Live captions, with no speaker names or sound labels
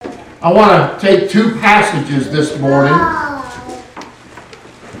I want to take two passages this morning.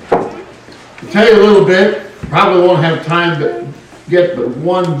 To tell you a little bit, probably won't have time to get but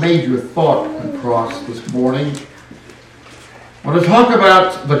one major thought across this morning. I want to talk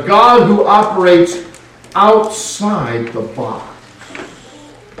about the God who operates outside the box.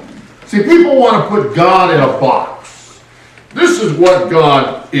 See, people want to put God in a box. This is what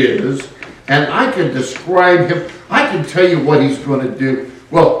God is, and I can describe him. I can tell you what he's going to do.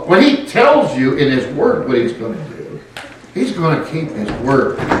 Well, when he tells you in his word what he's going to do, he's going to keep his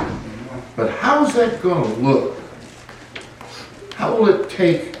word. But how's that going to look? How will it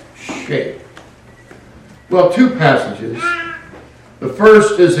take shape? Well, two passages. The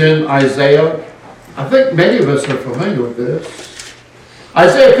first is in Isaiah. I think many of us are familiar with this.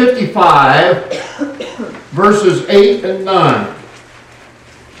 Isaiah 55, verses 8 and 9.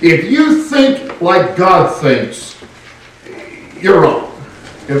 If you think like God thinks, you're wrong.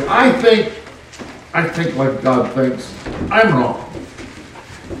 If I think like God thinks, I'm wrong.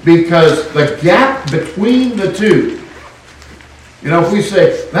 Because the gap between the two, if we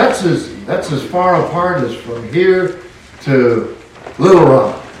say that's as far apart as from here to Little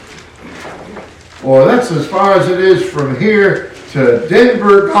Rock, or that's as far as it is from here to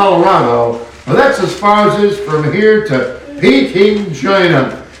Denver, Colorado, or that's as far as it is from here to Peking,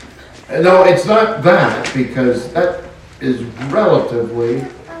 China. No, it's not that, because that is relatively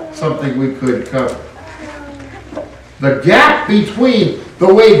something we could cover. The gap between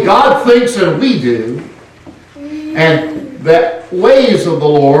the way God thinks and we do, and the ways of the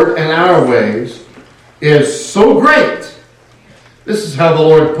Lord and our ways, is so great. This is how the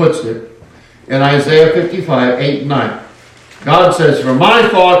Lord puts it in Isaiah 55, 8 and 9. God says, "For my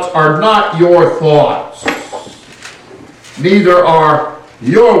thoughts are not your thoughts, neither are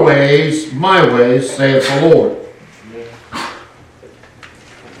your ways my ways, saith the Lord.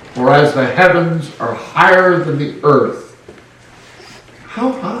 For as the heavens are higher than the earth."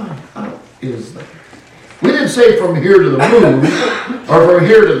 How high is that? We didn't say from here to the moon or from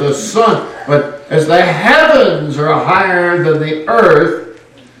here to the sun, but as the heavens are higher than the earth,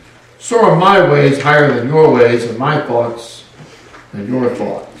 so are my ways higher than your ways, and my thoughts than your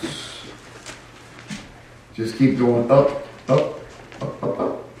thoughts. Just keep going up, up, up, up,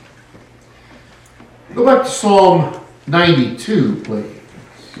 up. Go back to Psalm 92, please.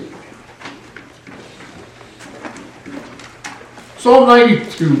 Psalm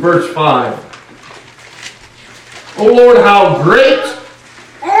 92, verse 5. O Lord, how great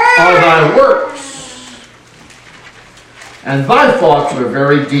are thy works, and thy thoughts are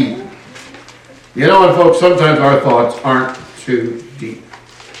very deep. And folks, sometimes our thoughts aren't too deep.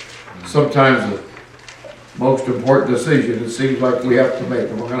 Sometimes the most important decision, it seems like we have to make,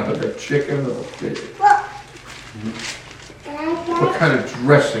 and we're going to have the chicken or the fish. What kind of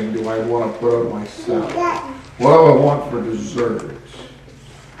dressing do I want to put on my salad? What do I want for desserts?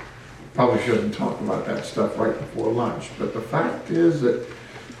 Probably shouldn't talk about that stuff right before lunch, but the fact is that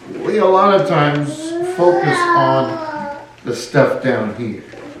we a lot of times focus on the stuff down here.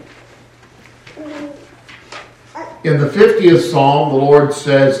 In the 50th Psalm, the Lord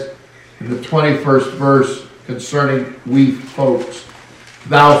says in the 21st verse concerning we folks,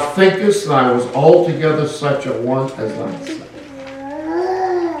 "Thou thinkest that I was altogether such a one as thyself."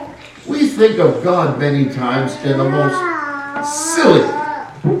 We think of God many times in the most silly,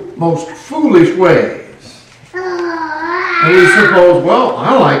 most foolish ways. And we suppose, well,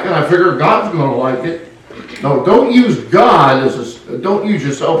 I like it. I figure God's going to like it. No, don't use God don't use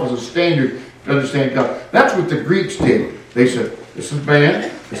yourself as a standard to understand God. That's what the Greeks did. They said, this is man,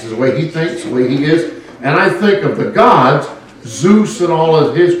 this is the way he thinks, the way he is. And I think of the gods, Zeus and all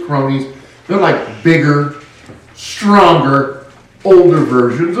of his cronies, they're like bigger, stronger, older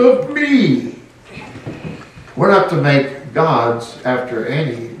versions of me. We're not to make gods after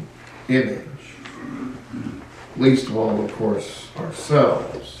any image. Least of all, of course,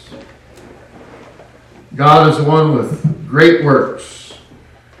 ourselves. God is the one with great works.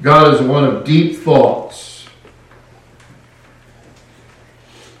 God is the one of deep thoughts.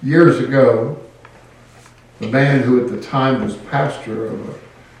 Years ago, the man who at the time was pastor of a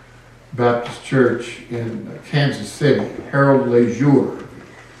Baptist church in Kansas City, Harold Lejeune,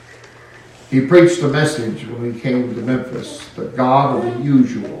 he preached a message when he came to Memphis, the God of the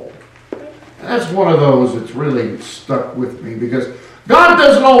usual. And that's one of those that's really stuck with me, because God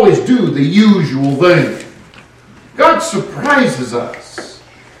doesn't always do the usual thing. God surprises us.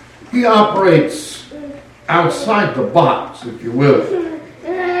 He operates outside the box, if you will.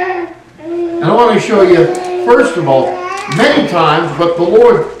 And I want to show you, first of all, many times what the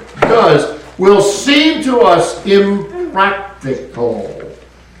Lord does will seem to us impractical.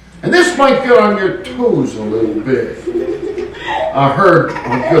 And this might get on your toes a little bit. I heard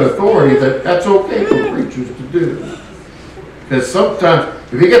on good authority that that's okay for preachers to do. Because sometimes,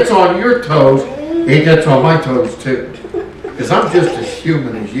 if he gets on your toes, he gets on my toes too. Because I'm just as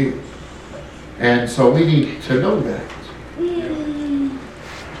human as you. And so we need to know that.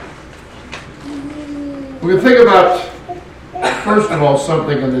 We're going to think about, first of all,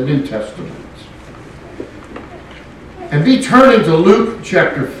 something in the New Testament. And be turning to Luke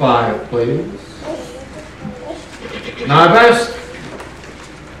chapter 5, please. Now, I've asked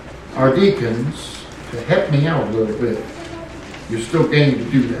our deacons to help me out a little bit. You're still game to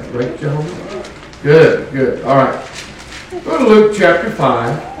do that, right, gentlemen? Good, good. All right. Go to Luke chapter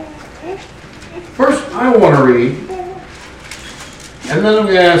 5. First, I want to read, and then I'm going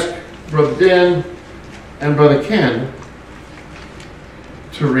to ask Brother Dan and Brother Ken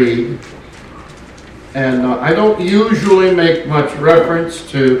to read. And I don't usually make much reference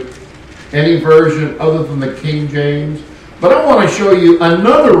to any version other than the King James. But I want to show you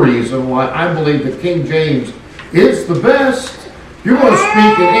another reason why I believe the King James is the best. You're going to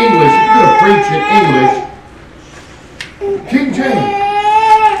speak in English. You're going to preach in English. King James.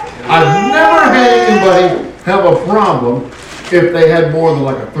 I've never had anybody have a problem if they had more than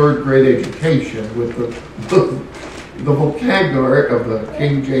like a third grade education with the vocabulary of the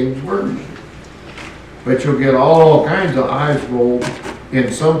King James Version. But you'll get all kinds of eyes rolled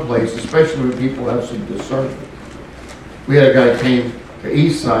in some places, especially when people have some discernment. We had a guy came to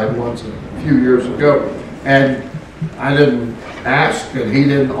Eastside once a few years ago, and I didn't ask, and he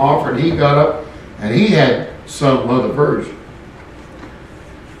didn't offer, and he got up, and he had some other version.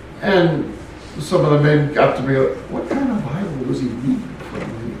 And some of the men got to me, what kind of Bible was he reading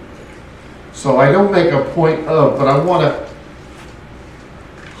from me? So I don't make a point of, but I want to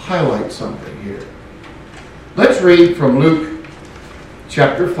highlight something here. Let's read from Luke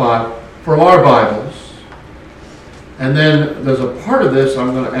chapter 5 from our Bibles. And then there's a part of this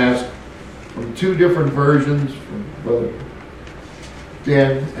I'm going to ask from two different versions, from Brother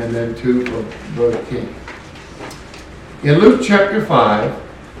Dan and then two from Brother King. In Luke chapter 5,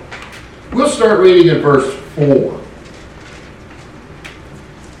 we'll start reading at verse 4.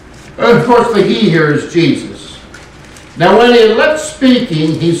 And of course, the he here is Jesus. Now, when he had left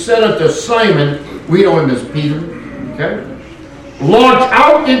speaking, he said unto Simon, we know him as Peter, okay? Launch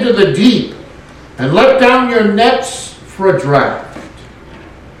out into the deep and let down your nets for a draught.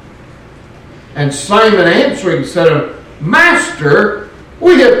 And Simon answering said, Master,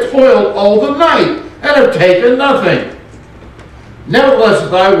 we have toiled all the night and have taken nothing. Nevertheless,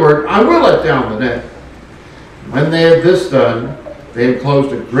 at thy word, I will let down the net. When they had this done, they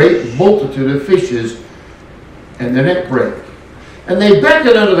enclosed a great multitude of fishes, and the net brake. And they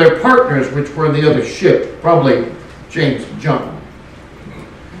beckoned unto their partners, which were in the other ship, probably James and John,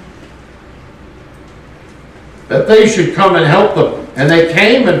 that they should come and help them. And they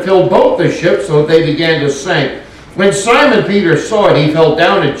came and filled both the ships, so that they began to sink. When Simon Peter saw it, he fell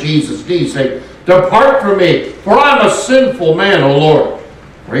down at Jesus' knees, saying, Depart from me, for I am a sinful man, O Lord.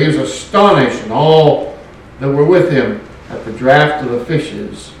 For he was astonished, and all that were with him, at the draught of the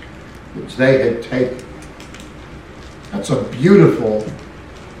fishes which they had taken. That's a beautiful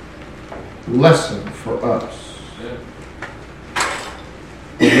lesson for us.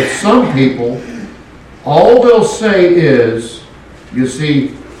 With some people, all they'll say is, you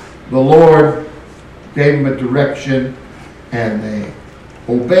see, the Lord gave them a direction, and they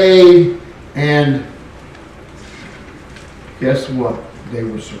obeyed, and guess what? They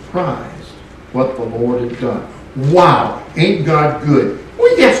were surprised what the Lord had done. Wow, ain't God good?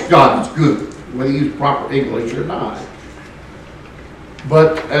 Well, yes, God is good, whether you use proper English or not.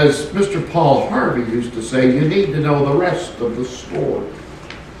 But as Mr. Paul Harvey used to say, you need to know the rest of the story.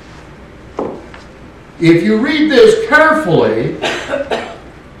 If you read this carefully,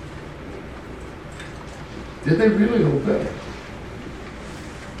 did they really obey?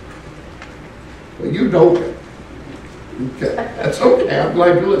 Well, you know it. Okay, that's okay. I'm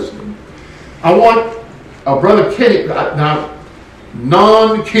glad you're listening. I want Brother Kenny, now,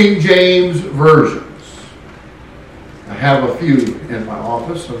 non-King James versions. I have a few in my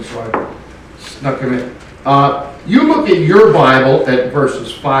office, and so I snuck them in. You look in your Bible at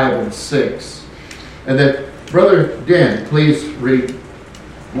verses 5 and 6, and then, Brother Dan, please read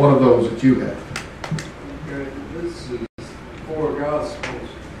one of those that you have. Okay, this is 4 Gospels.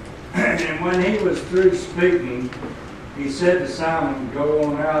 And when he was through speaking, he said to Simon, Go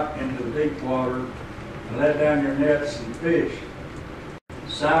on out into the deep water and let down your nets and fish.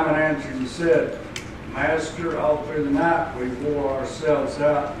 Simon answered and said, Master, all through the night we wore ourselves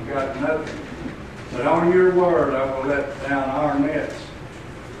out and got nothing. But on your word I will let down our nets.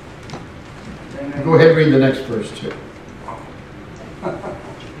 Go ahead and read the next verse too.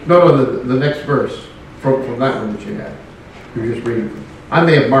 No, the next verse from that one that you had. You're just reading from. I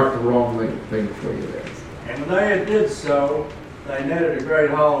may have marked the wrong thing for you there. And when they did so, they netted a great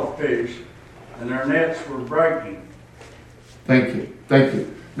haul of fish, and their nets were breaking. Thank you. Thank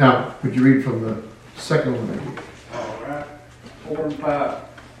you. Now, would you read from the second one maybe? All right. 4 and 5.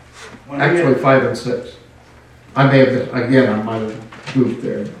 Actually, 5 and 6. I may have, again, I might have goofed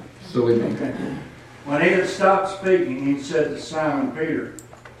there. Silly me. Okay. When he had stopped speaking, he said to Simon Peter,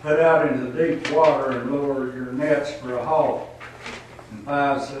 "Put out into the deep water and lower your nets for a haul." And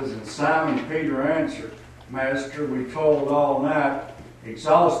 5 says, and Simon Peter answered, "Master, we toiled all night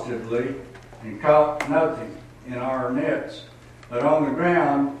exhaustively and caught nothing in our nets. But on the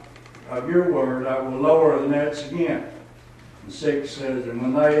ground of your word I will lower the nets again." And 6 says, and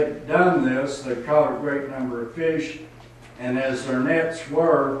when they had done this, they caught a great number of fish, and as their nets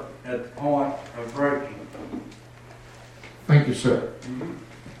were at the point of breaking. Thank you, sir.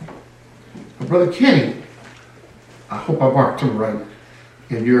 Brother Kenny, I hope I marked them right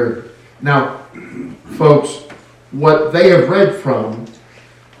in your... Now, folks, what they have read from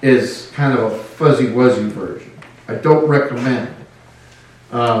is kind of a fuzzy-wuzzy version. I don't recommend.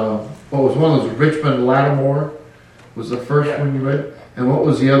 What was one of those? Richmond Lattimore was the first one you read? And what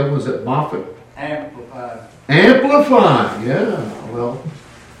was the other one? Was it Moffat? Amplified. Amplified, yeah. Well,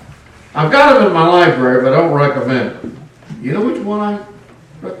 I've got them in my library, but I don't recommend them. You know which one I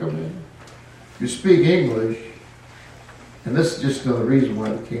recommend? You speak English, and this is just another reason why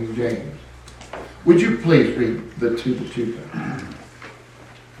the King James. Would you please read the two?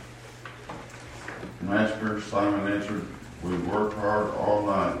 Master, Simon answered, "We worked hard all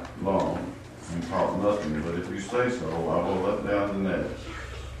night long and caught nothing, but if you say so, I will let down the nets."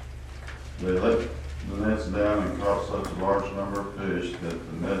 They let the nets down and caught such a large number of fish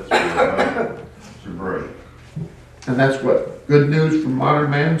that the nets were about to break. And that's what? Good news for modern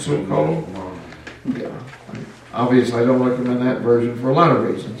man, so-called? Yeah. Obviously, I don't recommend that version for a lot of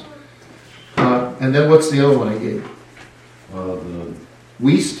reasons. And then what's the other one I gave? The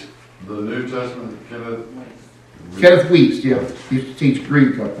Wiest? The New Testament, Kenneth Wiest, yeah. He used to teach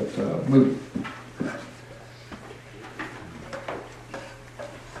Greek up at Moody.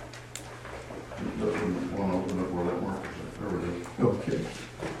 Want to open up where that marker is? There we go. Okay.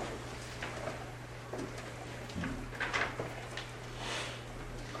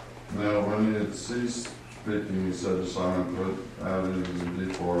 Now, when he had ceased speaking, he said to Simon, "Put out into the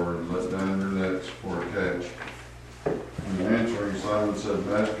deep water and let down your nets for a catch." And answering, Simon said,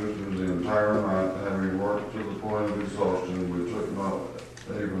 "Master, through the entire night, having worked to the point of exhaustion, we took not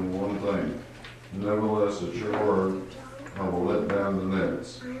even one thing. Nevertheless, at your word, I will let down the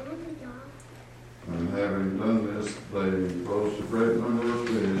nets." And having done this, they enclosed a great number of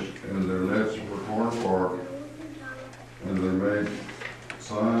fish, and their nets were torn apart, and they made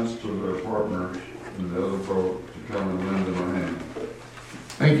signs to their partners in the other boat to come and lend them a hand.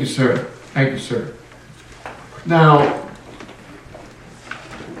 Thank you, sir. Thank you, sir. Now,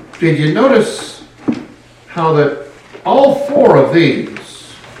 did you notice how that all 4 of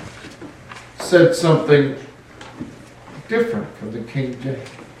these said something different from the King James?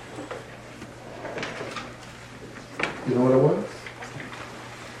 You know what it was?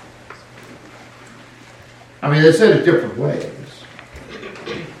 I mean, they said it different ways.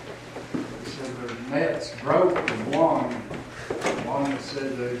 So their nets broke in one. One that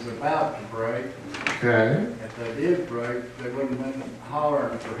said they was about to break. Okay. If they did break, they wouldn't have been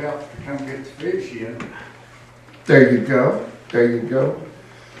hollering for help to come get the fish in. There you go. There you go.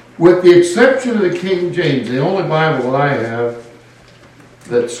 With the exception of the King James, the only Bible that I have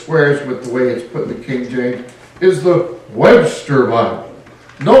that squares with the way it's put in the King James is the Webster Bible.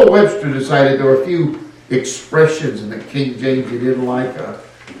 Noah Webster decided there were a few expressions in the King James he didn't like.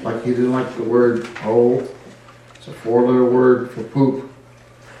 Like he didn't like the word "oh." It's a 4-letter word for poop.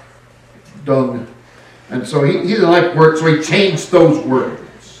 Dung. And so he didn't like words, so he changed those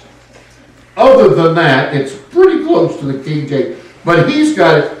words. Other than that, it's pretty close to the King James. But he's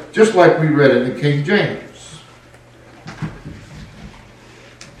got it just like we read in the King James.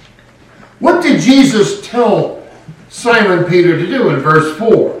 What did Jesus tell Simon Peter to do in verse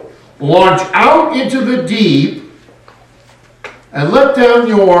 4? Launch out into the deep and let down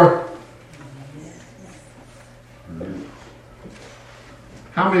your...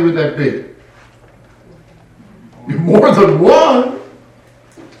 How many would that be? More than one.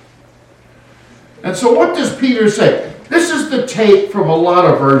 And so what does Peter say? This is the take from a lot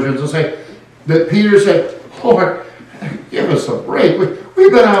of versions that say that Peter said, "Lord, give us a break.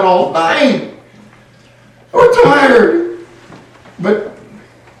 We've been out all night. We're tired." But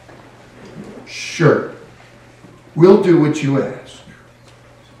Sure, we'll do what you ask.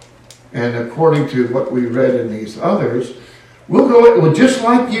 And according to what we read in these others, we'll go just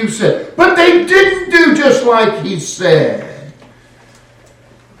like you said. But they didn't do just like he said.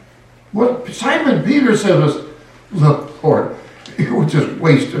 What Simon Peter said was, look, Lord, we're just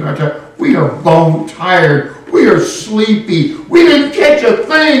wasting our time. We are bone tired. We are sleepy. We didn't catch a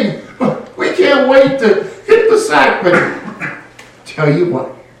thing. We can't wait to hit the sack. But tell you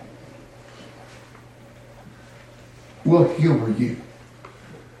what, we'll humor you.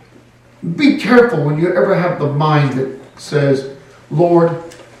 Be careful when you ever have the mind that says, Lord,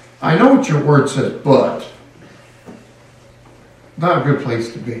 I know what your word says, but not a good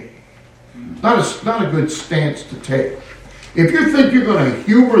place to be. Not a good stance to take. If you think you're going to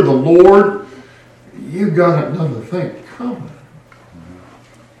humor the Lord, you've got another thing coming.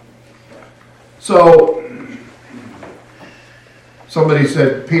 So, somebody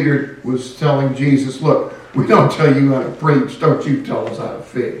said, Peter was telling Jesus, look, we don't tell you how to preach, don't you tell us how to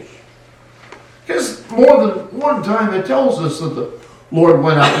fish. Because more than one time it tells us that the Lord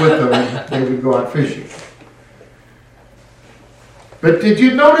went out with them and they would go out fishing. But did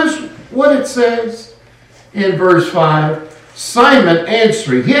you notice what it says in verse 5? Simon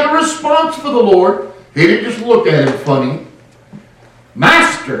answering. He had a response for the Lord. He didn't just look at him funny.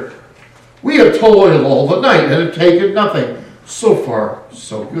 Master, we have toiled all the night and have taken nothing. So far,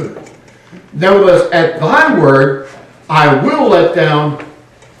 so good. Nevertheless, at thy word, I will let down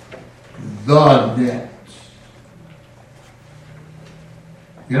the nets.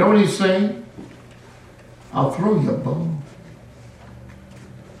 You know what he's saying? I'll throw you a bone.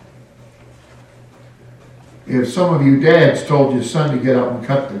 If some of you dads told your son to get up and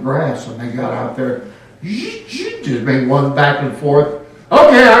cut the grass and they got out there, just made one back and forth.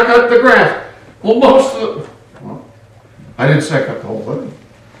 Okay, I cut the grass. Well, I didn't second the whole thing.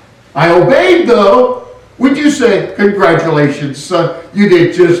 I obeyed though. Would you say, congratulations, son, you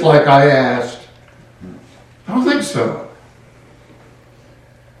did just like I asked? I don't think so.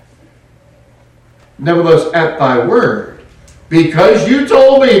 Nevertheless, at thy word, because you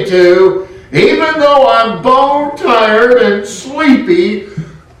told me to, even though I'm bone tired and sleepy,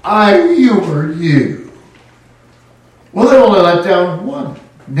 I humored you. Well, they only let down one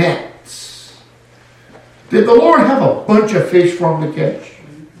net. Did the Lord have a bunch of fish for him to catch?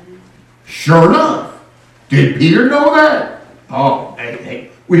 Sure enough. Did Peter know that? Oh,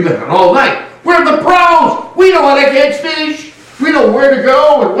 hey, we've been out all night. We're the pros. We know how to catch fish. We know where to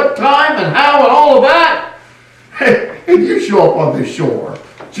go and what time and how and all of that. And you show up on the shore,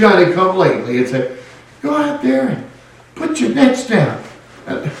 Johnny come lately, and say, go out there and put your nets down.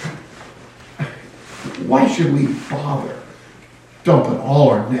 Why should we bother dumping all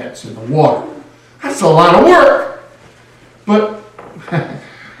our nets in the water? That's a lot of work. But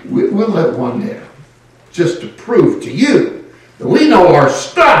we'll let one down just to prove to you that we know our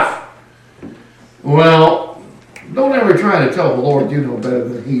stuff. Well, don't ever try to tell the Lord you know better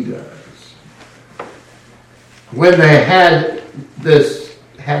than he does. When they had this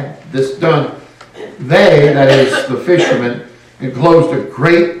done, they, that is the fishermen, enclosed a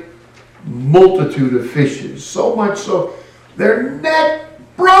great multitude of fishes, so much so their net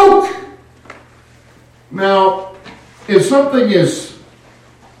broke. Now, if something is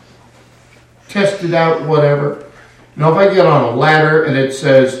tested out, whatever, if I get on a ladder and it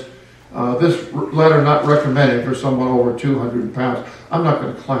says, this ladder not recommended for someone over 200 pounds, I'm not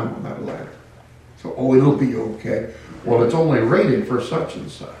going to climb on that ladder. So, it'll be okay. Well, it's only rated for such and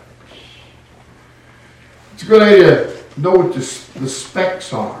such. It's a good idea to know what the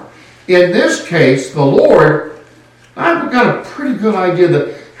specs are. In this case, the Lord, I've got a pretty good idea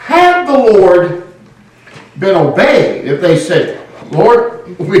that had the Lord been obeyed, if they said,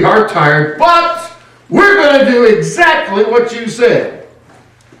 Lord, we are tired, but we're going to do exactly what you said.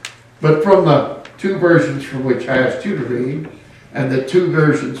 But from the two versions from which I asked you to read, and the two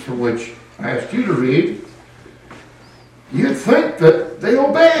versions from which I asked you to read, you'd think that they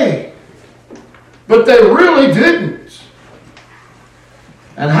obeyed. But they really didn't.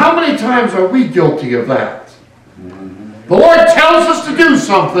 And how many times are we guilty of that? The Lord tells us to do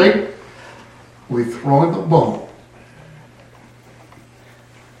something, we throw in the bone.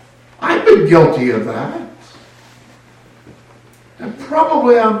 I've been guilty of that. And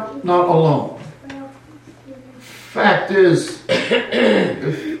probably I'm not alone. Fact is,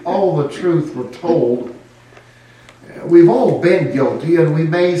 if all the truth were told, we've all been guilty and we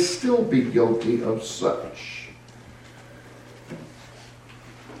may still be guilty of such.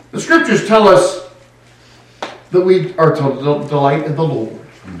 The scriptures tell us that we are to delight in the Lord.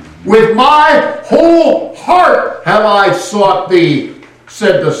 With my whole heart have I sought thee,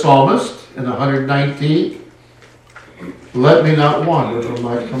 said the psalmist. in the 119th, let me not wander from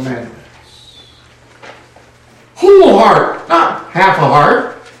my commandments. Whole heart, not half a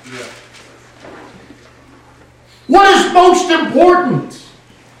heart. What is most important?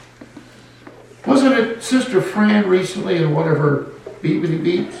 Wasn't it Sister Fran recently in one of her Beepity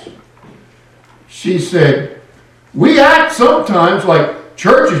Beeps? She said, we act sometimes like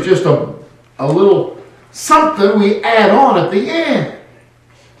church is just a little something we add on at the end.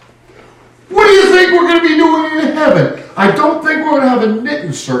 What do you think we're going to be doing in heaven? I don't think we're going to have a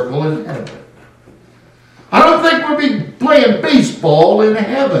knitting circle in heaven. I don't think we'll be playing baseball in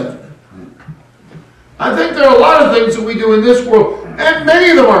heaven. I think there are a lot of things that we do in this world, and many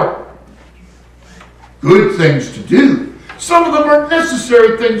of them are good things to do. Some of them are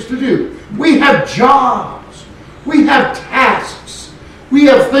necessary things to do. We have jobs. We have tasks. We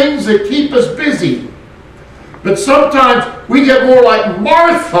have things that keep us busy. But sometimes we get more like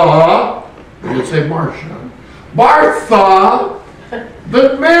Martha, I didn't say Marcia, Martha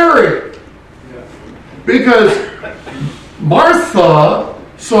than Mary. Because Martha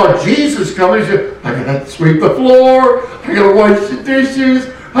saw Jesus coming. She said, I gotta sweep the floor, I gotta wash the dishes,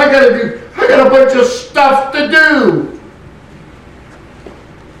 I got a bunch of stuff to do.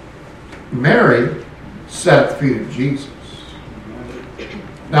 Mary sat at the feet of Jesus.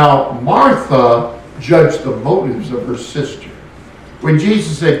 Now, Martha judged the motives of her sister. When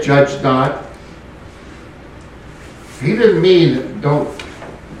Jesus said, judge not, he didn't mean don't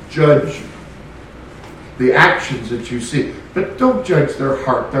judge the actions that you see, but don't judge their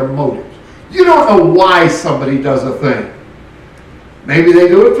heart, their motives. You don't know why somebody does a thing. Maybe they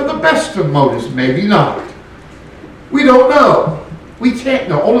do it for the best of motives, maybe not. We don't know. We can't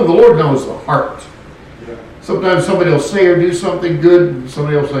know. Only the Lord knows the heart. Yeah. Sometimes somebody will say or do something good, and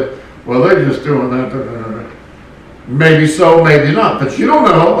somebody will say, well, they're just doing that. Maybe so, maybe not. But you don't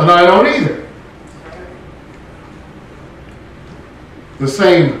know, and I don't either. The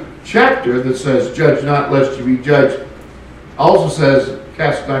same chapter that says, judge not lest you be judged, also says,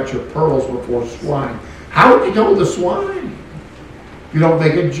 cast not your pearls before swine. How would you know the swine? You don't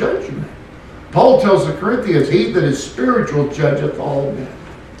make a judgment. Paul tells the Corinthians, he that is spiritual judgeth all men.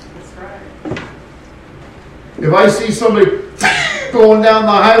 That's right. If I see somebody going down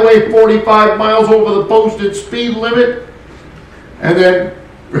the highway 45 miles over the posted speed limit, and then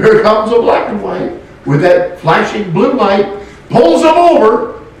here comes a black and white with that flashing blue light, pulls him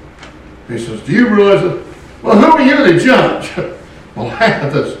over. He says, do you realize that? Well, who are you to judge? Well, I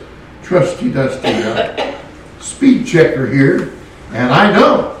have this trusty dusty speed checker here, and I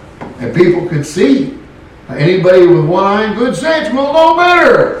know. And people can see. Anybody with one eye and good sense will know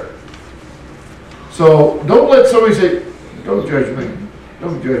better. So don't let somebody say, don't judge me.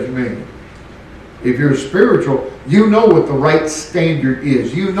 Don't judge me. If you're spiritual, you know what the right standard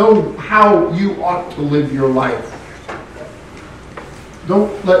is. You know how you ought to live your life.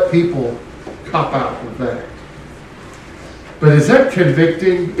 Don't let people cop out with that. But is that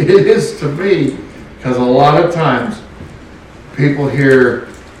convicting? It is to me, because a lot of times people hear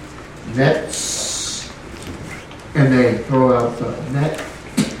nets and they throw out the net,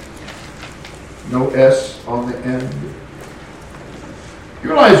 no S on the end. You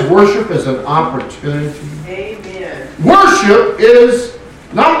realize worship is an opportunity? Amen. Worship is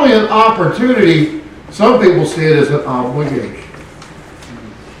not only an opportunity, some people see it as an obligation.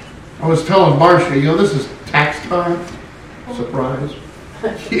 I was telling Marcia, this is tax time. Surprise.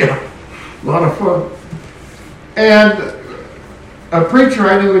 Yeah, a lot of fun. And a preacher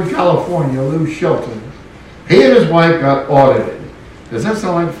I knew in California, Lou Shelton, he and his wife got audited. Does that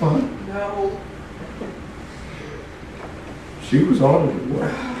sound like fun? No. She was audited. Well,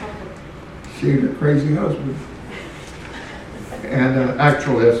 she and her crazy husband. And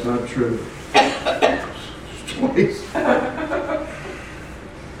actually, that's not true. Twice.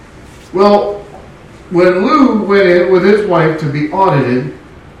 Well, when Lou went in with his wife to be audited,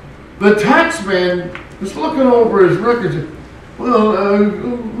 the tax man was looking over his records and, well,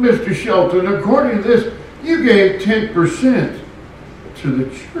 Mr. Shelton, according to this, you gave 10% to the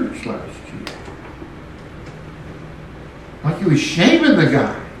church last year. Like he was shaming the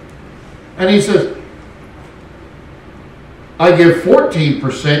guy. And he says, I give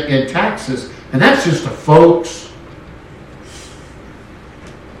 14% in taxes, and that's just to folks.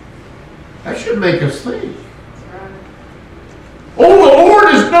 That should make us think. Oh, the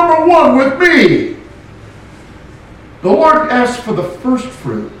Lord is number one with me. The Lord asks for the first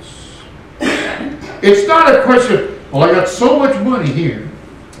fruits. It's not a question, well, I got so much money here.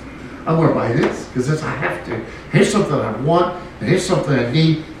 I'm going to buy this because this I have to. Here's something I want, and here's something I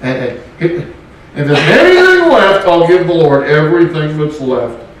need. And if there's anything left, I'll give the Lord everything that's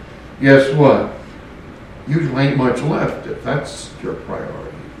left. guess what? Usually ain't much left if that's your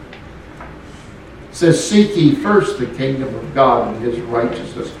priority. It says, seek ye first the kingdom of God and his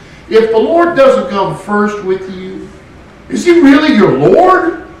righteousness. If the Lord doesn't come first with you, is he really your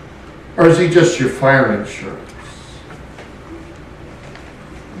Lord? Or is he just your fire insurance?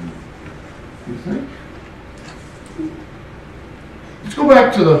 You think? Let's go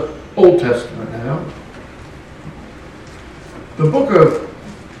back to the Old Testament now. The book of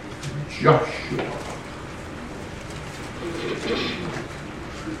Joshua.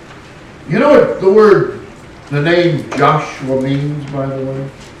 You know what the name Joshua means, by the way?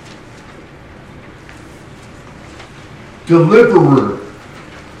 Deliverer.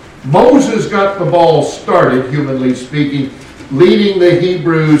 Moses got the ball started, humanly speaking, leading the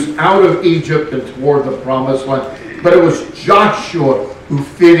Hebrews out of Egypt and toward the promised land. But it was Joshua who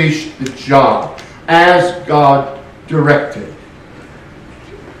finished the job as God directed.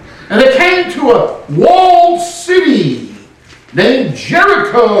 And they came to a walled city named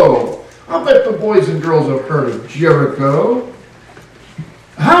Jericho. I bet the boys and girls have heard of Jericho.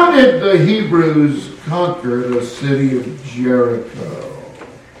 How did the Hebrews conquer the city of Jericho?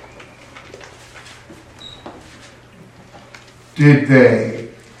 Did they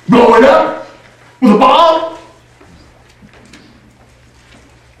blow it up with a bomb?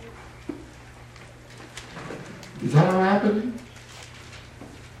 Is that how it happened?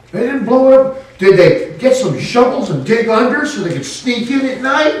 They didn't blow it up. Did they get some shovels and dig under so they could sneak in at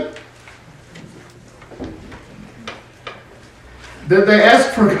night? Did they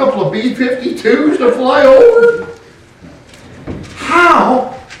ask for a couple of B-52s to fly over?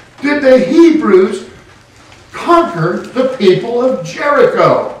 How did the Hebrews conquer the people of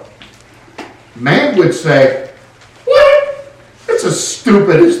Jericho? Man would say, what? It's the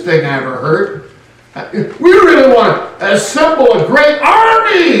stupidest thing I ever heard. We really want to assemble a great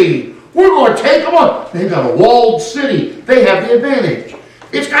army. We're going to take them on. They've got a walled city. They have the advantage.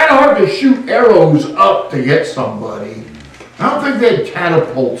 It's kind of hard to shoot arrows up to get somebody. I don't think they had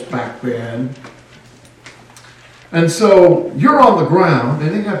catapults back then. And so you're on the ground,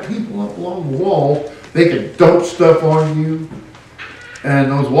 and they got people up along the wall. They could dump stuff on you.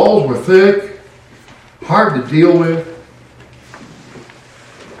 And those walls were thick, hard to deal with.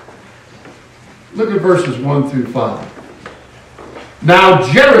 Look at verses 1 through 5. Now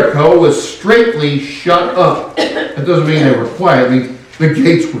Jericho was straitly shut up. That doesn't mean they were quiet. It means the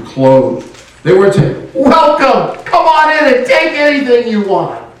gates were closed. They weren't saying, welcome, come on in and take anything you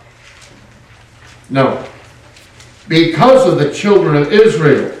want. No. Because of the children of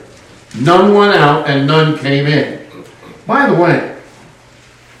Israel, none went out and none came in. By the way,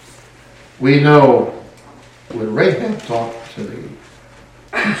 we know when Rahab talked to the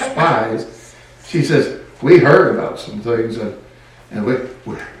two spies, she says, we heard about some things and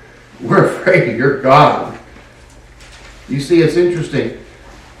we're afraid of your God. You see, it's interesting.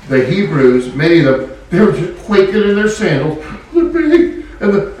 The Hebrews, many of them, they were just quaking in their sandals. They're big.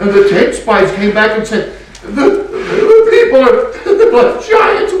 And the 10 spies came back and said, the people are like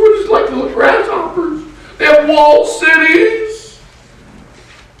giants. We're just like little grasshoppers. They have walled cities.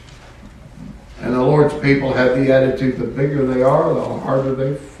 And the Lord's people have the attitude, the bigger they are, the harder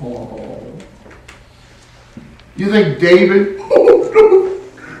they fall. You think David,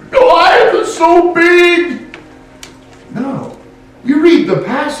 Goliath is so big. No. You read the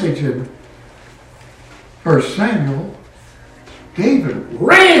passage in 1 Samuel, David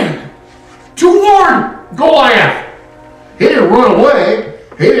ran toward Goliath. He didn't run away.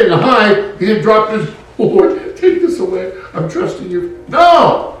 He didn't hide. He didn't drop his, Lord, take this away. I'm trusting you.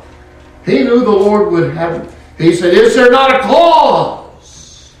 No. He knew the Lord would have him. He said, is there not a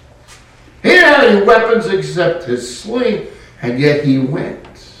cause? He didn't have any weapons except his sling, and yet he went.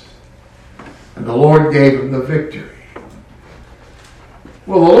 And the Lord gave him the victory.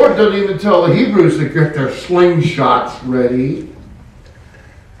 Well, the Lord doesn't even tell the Hebrews to get their slingshots ready.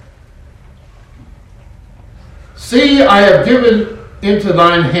 See, I have given into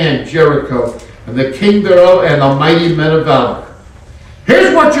thine hand Jericho, and the king thereof, and the mighty men of valor.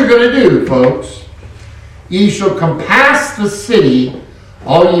 Here's what you're going to do, folks. Ye shall compass the city,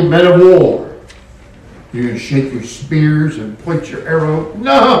 all ye men of war. You're going to shake your spears and point your arrow?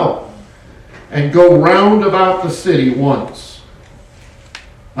 No! And go round about the city once.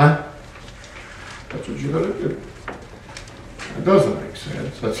 Huh? That's what you're going to do. That doesn't make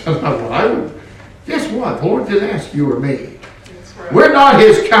sense. That's not what I would. Guess what? The Lord didn't ask you or me. Right. We're not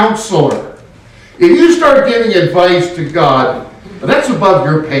his counselor. If you start giving advice to God, that's above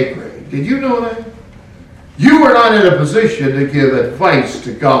your pay grade. Did you know that? You are not in a position to give advice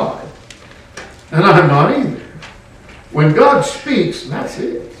to God. And I'm not either. When God speaks, that's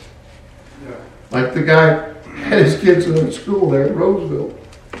it. Like the guy had his kids in school there in Roseville.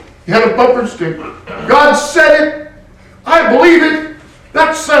 He had a bumper sticker. God said it. I believe it.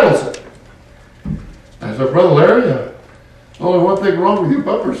 That settles it. I said, Brother Larry, only one thing wrong with your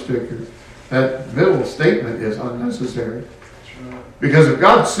bumper sticker. That middle statement is unnecessary. Because if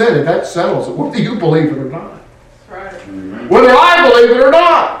God said it, that settles it. Whether you believe it or not. That's right. Whether I believe it or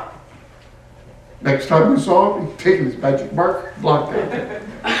not. Next time we saw him, he'd taken his magic mark, blocked it.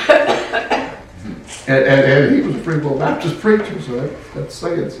 and he was a Free Will Baptist preacher, so that's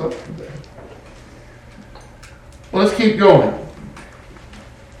saying something there. Well, let's keep going.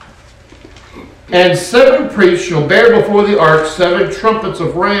 And 7 priests shall bear before the ark 7 trumpets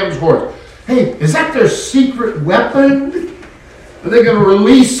of ram's horns. Hey, is that their secret weapon? Are they going to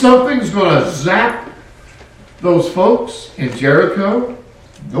release something that's going to zap those folks in Jericho?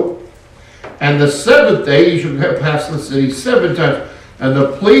 Nope. And the 7th day you shall pass the city 7 times. And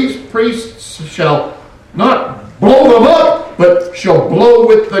the priests shall not blow them up, but shall blow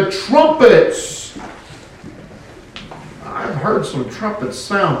with the trumpets. I've heard some trumpets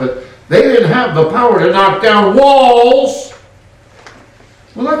sound, but they didn't have the power to knock down walls.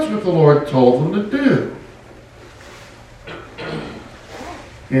 Well, that's what the Lord told them to do.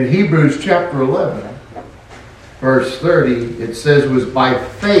 In Hebrews chapter 11, verse 30, it says it was by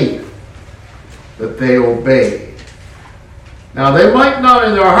faith that they obeyed. Now, they might not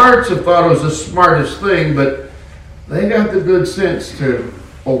in their hearts have thought it was the smartest thing, but they got the good sense to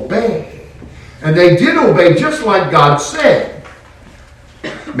obey. And they did obey just like God said.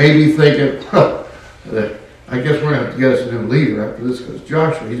 Maybe thinking, I guess we're going to have to get us a new leader after this because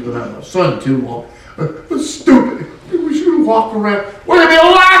Joshua, he's been having a son too long. It's stupid. We should walk around. We're going to be a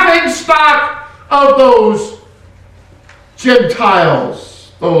laughing stock of those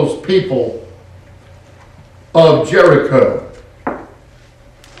Gentiles, those people of Jericho.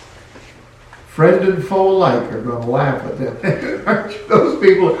 Friend and foe alike are going to laugh at them. Aren't you? Those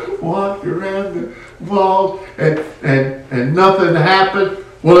people walked around the walls and nothing happened.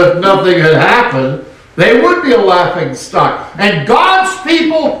 Well, if nothing had happened, they would be a laughing stock. And God's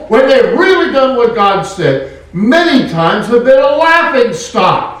people, when they've really done what God said, many times have been a laughing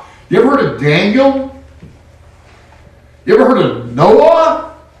stock. You ever heard of Daniel? You ever heard of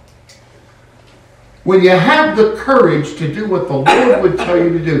Noah? When you have the courage to do what the Lord would tell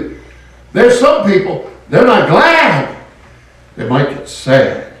you to do, there's some people, they're not glad. They might get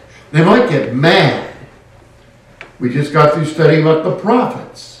sad. They might get mad. We just got through studying about the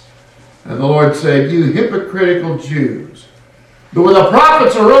prophets. And the Lord said, you hypocritical Jews. But when the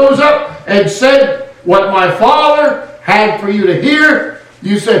prophets arose up and said what my Father had for you to hear,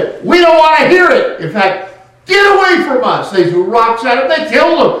 you said, we don't want to hear it. In fact, get away from us. They threw rocks at them. They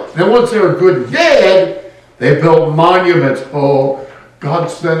killed them. And once they were good and dead, they built monuments. Oh,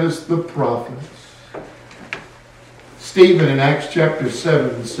 God sent us the prophets. Stephen in Acts chapter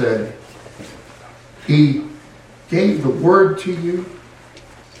 7 said, he gave the word to you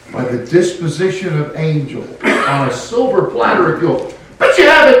by the disposition of angels on a silver platter of gold. But you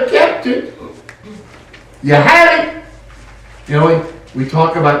haven't kept it. You had it. You know, we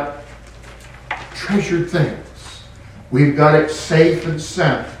talk about treasured things. We've got it safe and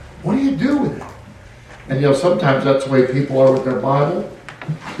sound. What do you do with it? And you know, sometimes that's the way people are with their Bible.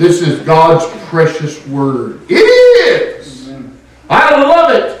 This is God's precious word. It is. I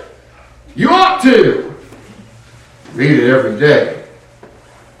love it. You ought to read it every day.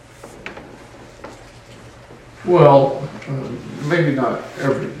 Well, maybe not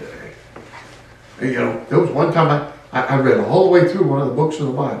every day. You know, there was one time I read all the way through one of the books of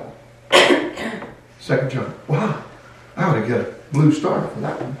the Bible. 2 John. Wow. I ought to get a blue star for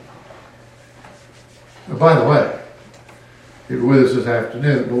that one. And by the way, if you're with us this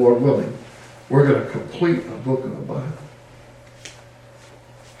afternoon, the Lord willing, we're going to complete a book of the Bible.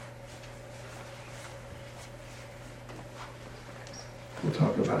 We'll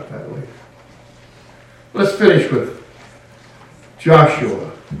talk about that later. Let's finish with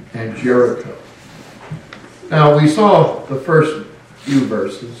Joshua and Jericho. Now, we saw the first few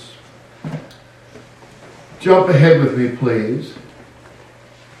verses. Jump ahead with me, please.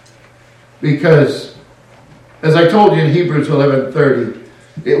 Because, as I told you in Hebrews 11:30,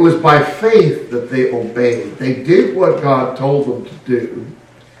 it was by faith that they obeyed. They did what God told them to do.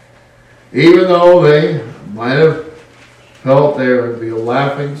 Even though they might have felt there would be a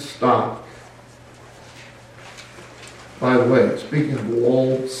laughing stock. By the way, speaking of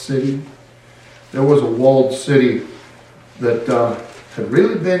walled city, there was a walled city that had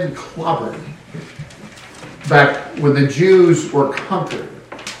really been clobbered back when the Jews were conquered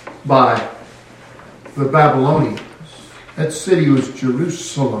by the Babylonians. That city was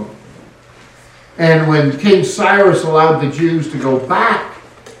Jerusalem. And when King Cyrus allowed the Jews to go back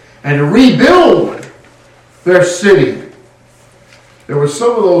and rebuild their city, there were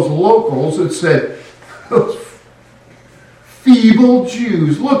some of those locals that said, those feeble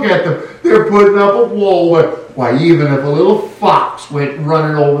Jews, look at them. They're putting up a wall where, why, even if a little fox went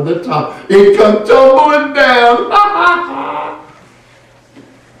running over the top, it'd come tumbling down.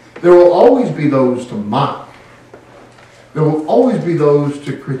 There will always be those to mock. There will always be those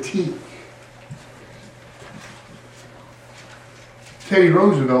to critique. Teddy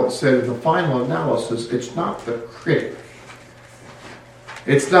Roosevelt said in the final analysis, it's not the critic.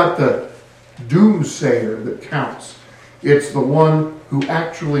 It's not the doomsayer that counts. It's the one who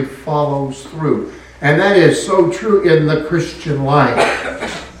actually follows through. And that is so true in the Christian life.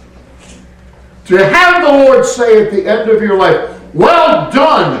 To have the Lord say at the end of your life, well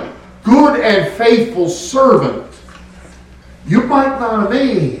done, good and faithful servant. You might not have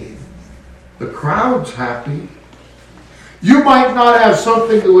made the crowds happy. You might not have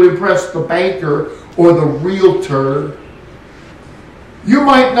something that would impress the banker or the realtor. You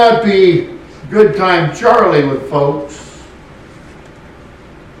might not be good time Charlie with folks.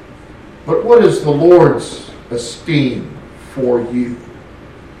 But what is the Lord's esteem for you?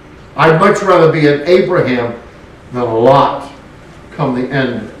 I'd much rather be an Abraham than a Lot come the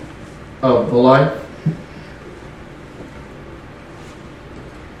end of the life.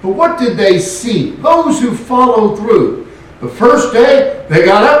 But what did they see? Those who followed through. The first day, they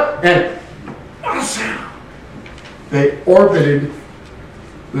got up and they orbited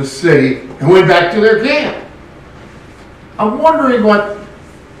the city and went back to their camp. I'm wondering what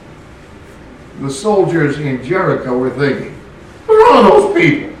the soldiers in Jericho were thinking. What's wrong with those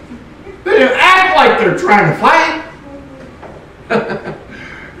people? They didn't act like they're trying to fight.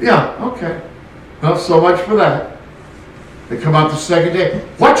 Yeah, okay. Well, so much for that. They come out the second day.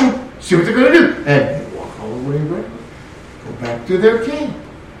 Watch them. See what they're going to do. And they walk all the way around. Go back to their camp.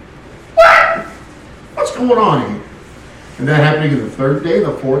 What? What's going on here? And that happening the third day,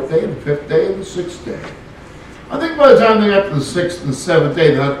 the fourth day, the fifth day, and the sixth day. I think by the time they got to the sixth and seventh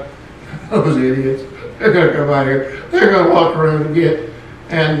day, they thought, those idiots, they're going to come out here. They're going to walk around again.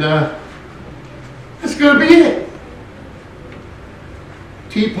 And that's going to be it.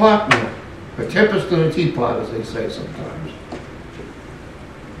 Teapot milk. A tempest in a teapot, as they say sometimes.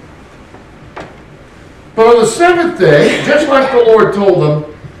 But on the seventh day, just like the Lord told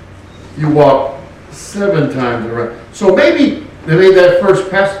them, you walk 7 times around. So maybe they made that first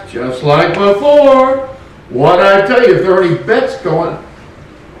pass just like before. What I tell you, if there are any bets going,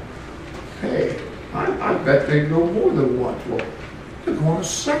 hey, I bet they go more than once. Well, they're going a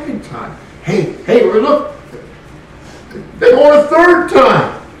second time. Hey, look, they're going a third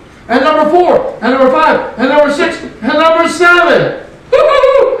time. And number 4, and number 5, and number 6, and number 7.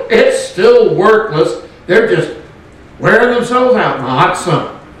 Woo-hoo! It's still worthless. They're just wearing themselves out in the hot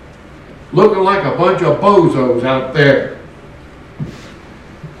sun. Looking like a bunch of bozos out there.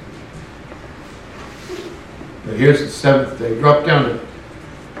 But here's the 7th day. Drop down to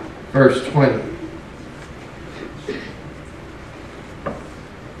verse 20.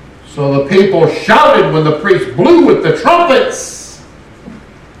 So the people shouted when the priest blew with the trumpets.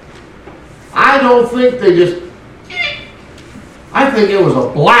 I don't think they just... I think it was a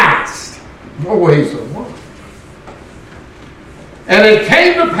blast. More ways than one. And it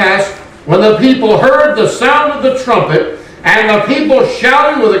came to pass when the people heard the sound of the trumpet, and the people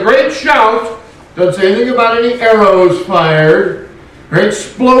shouted with a great shout. Doesn't say anything about any arrows fired, or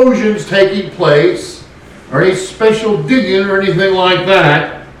explosions taking place, or any special digging or anything like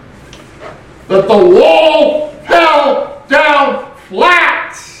that. That the wall fell down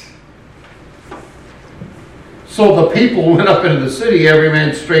flat. So the people went up into the city, every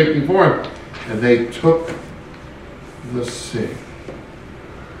man straight before him, and they took the city.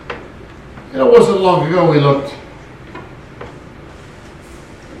 It wasn't long ago we looked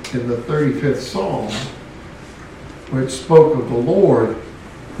in the 35th Psalm, where it spoke of the Lord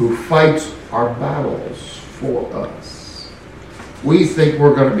who fights our battles for us. We think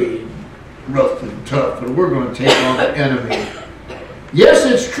we're going to be rough and tough, and we're going to take on the enemy. Yes,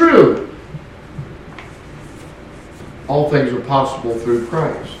 it's true. All things are possible through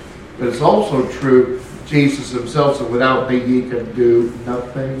Christ. But it's also true, Jesus himself said, without me ye can do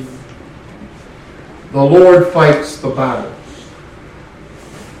nothing. The Lord fights the battles.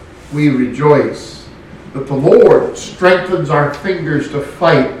 We rejoice that the Lord strengthens our fingers to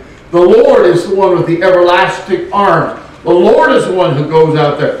fight. The Lord is the one with the everlasting arms. The Lord is the one who goes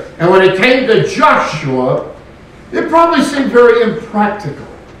out there. And when it came to Joshua, it probably seemed very impractical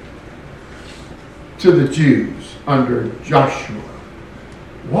to the Jews under Joshua.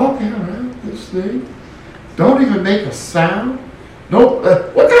 Walking around this thing. Don't even make a sound. No,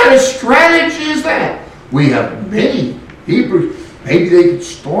 what kind of strategy is that? We have many Hebrews. Maybe they could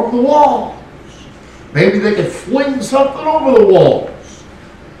storm the walls. Maybe they could fling something over the walls.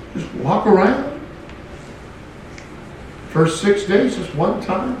 Just walk around. First 6 days, just one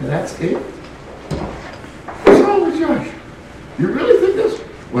time, and that's it. What's wrong with Josh? You really think this?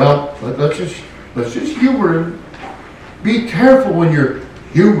 Well, let's just humor him. Be careful when you're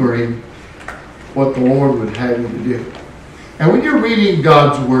humoring what the Lord would have you to do. And when you're reading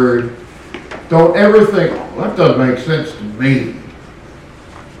God's Word, don't ever think, well, that doesn't make sense to me.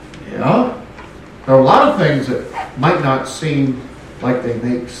 Yeah? There are a lot of things that might not seem like they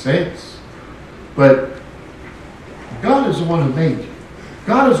make sense. But God is the one who made you.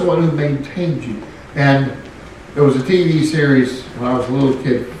 God is the one who maintained you. And there was a TV series when I was a little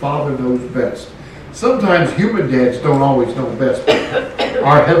kid, Father Knows Best. Sometimes human dads don't always know best. But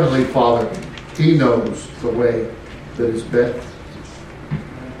our Heavenly Father, He knows the way that is best.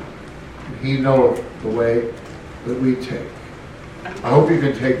 He knows the way that we take. I hope you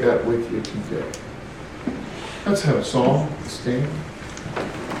can take that with you today. Let's have a song. Stand.